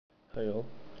Hi all,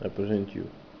 I present you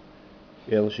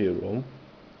LG ROM.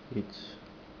 It's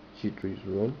C3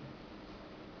 ROM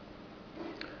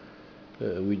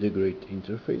with a great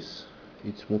interface.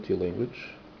 It's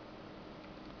multi-language.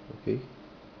 Okay,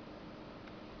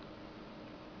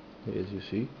 as you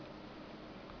see,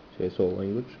 it has all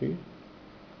language here.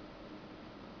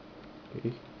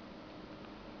 Okay.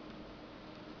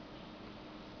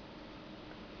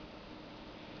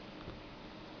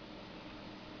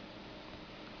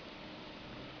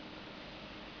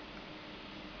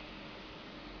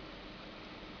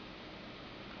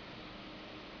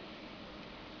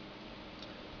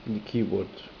 The keyboard,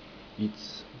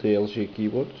 it's the LG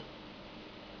keyboard.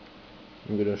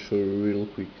 I'm gonna show you real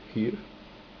quick here.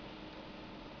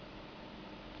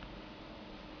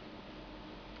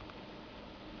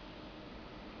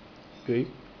 Okay,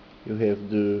 you have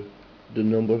the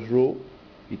numbers row.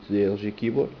 It's the LG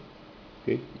keyboard.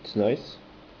 Okay, it's nice.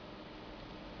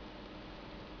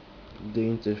 The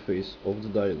interface of the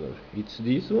dialer, it's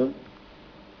this one.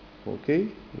 Okay,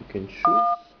 you can choose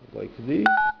like this.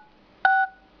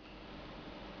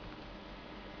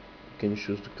 You can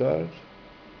choose the card.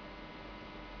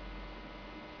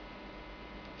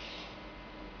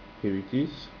 Here it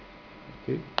is.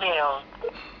 Okay,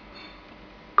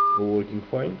 all working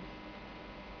fine.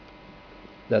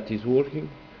 That is working.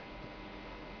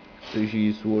 3G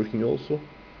is working also.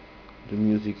 The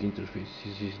music interface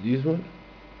is this one.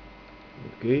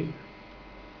 Okay,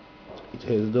 it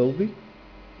has Dolby,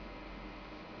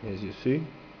 as you see.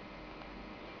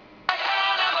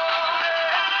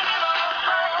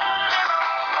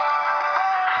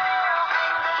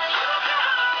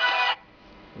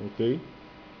 Okay,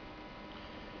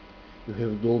 you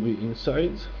have Dolby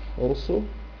inside also.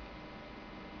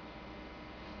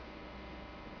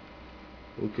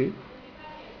 Okay,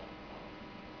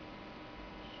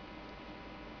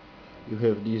 you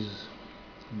have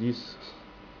this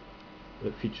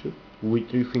feature with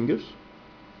 3 fingers.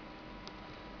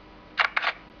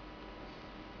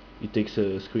 It takes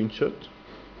a screenshot.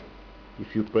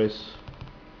 If you press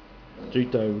 3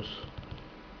 times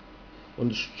on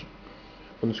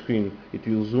the screen, it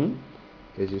will zoom,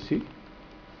 as you see.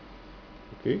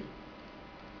 Okay,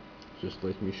 just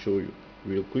let me show you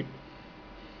real quick.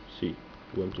 See,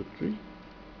 1 2 3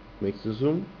 makes the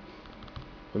zoom.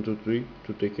 1 2 3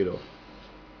 to take it off.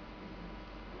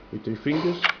 With 3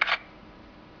 fingers,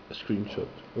 a screenshot.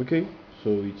 Okay, so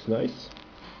it's nice.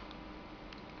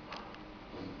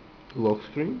 Lock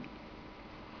screen.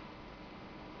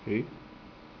 Okay,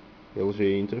 LG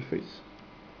interface.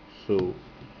 So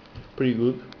pretty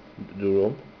good. The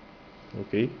ROM.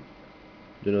 Okay,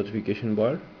 the notification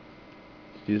bar.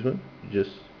 This one.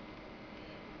 Just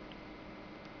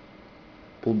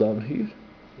pull down here,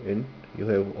 and you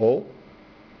have all.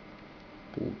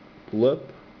 Pull up.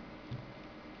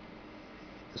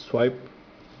 Swipe.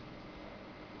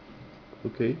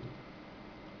 Okay.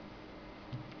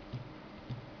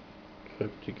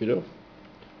 Take it off.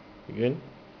 Again.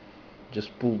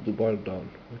 Just pull the bar down.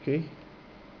 Okay.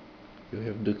 You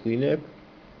have the clean app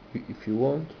if you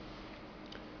want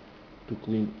to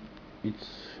clean. It's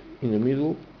in the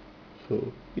middle,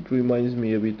 so it reminds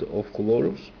me a bit of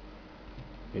Coloros,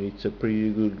 and it's a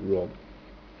pretty good ROM.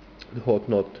 The hot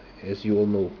knot, as you all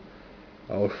know,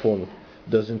 our phone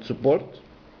doesn't support.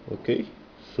 Okay,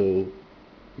 so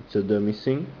it's a dummy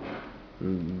thing.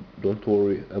 Don't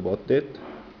worry about that.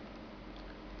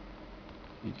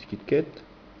 It's KitKat.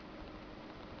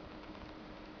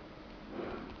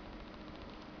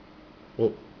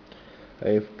 Oh, I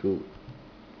have to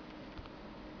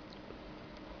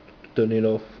turn it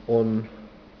off on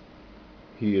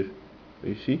here.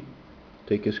 You see,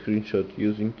 take a screenshot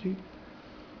using 3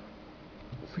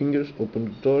 fingers.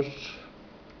 Open the torch.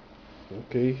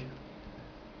 Okay,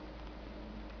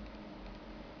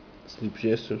 sleep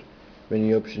gesture.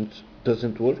 Many options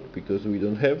doesn't work because we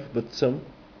don't have, but some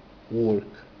work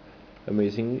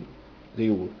amazingly. They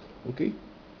work. Okay.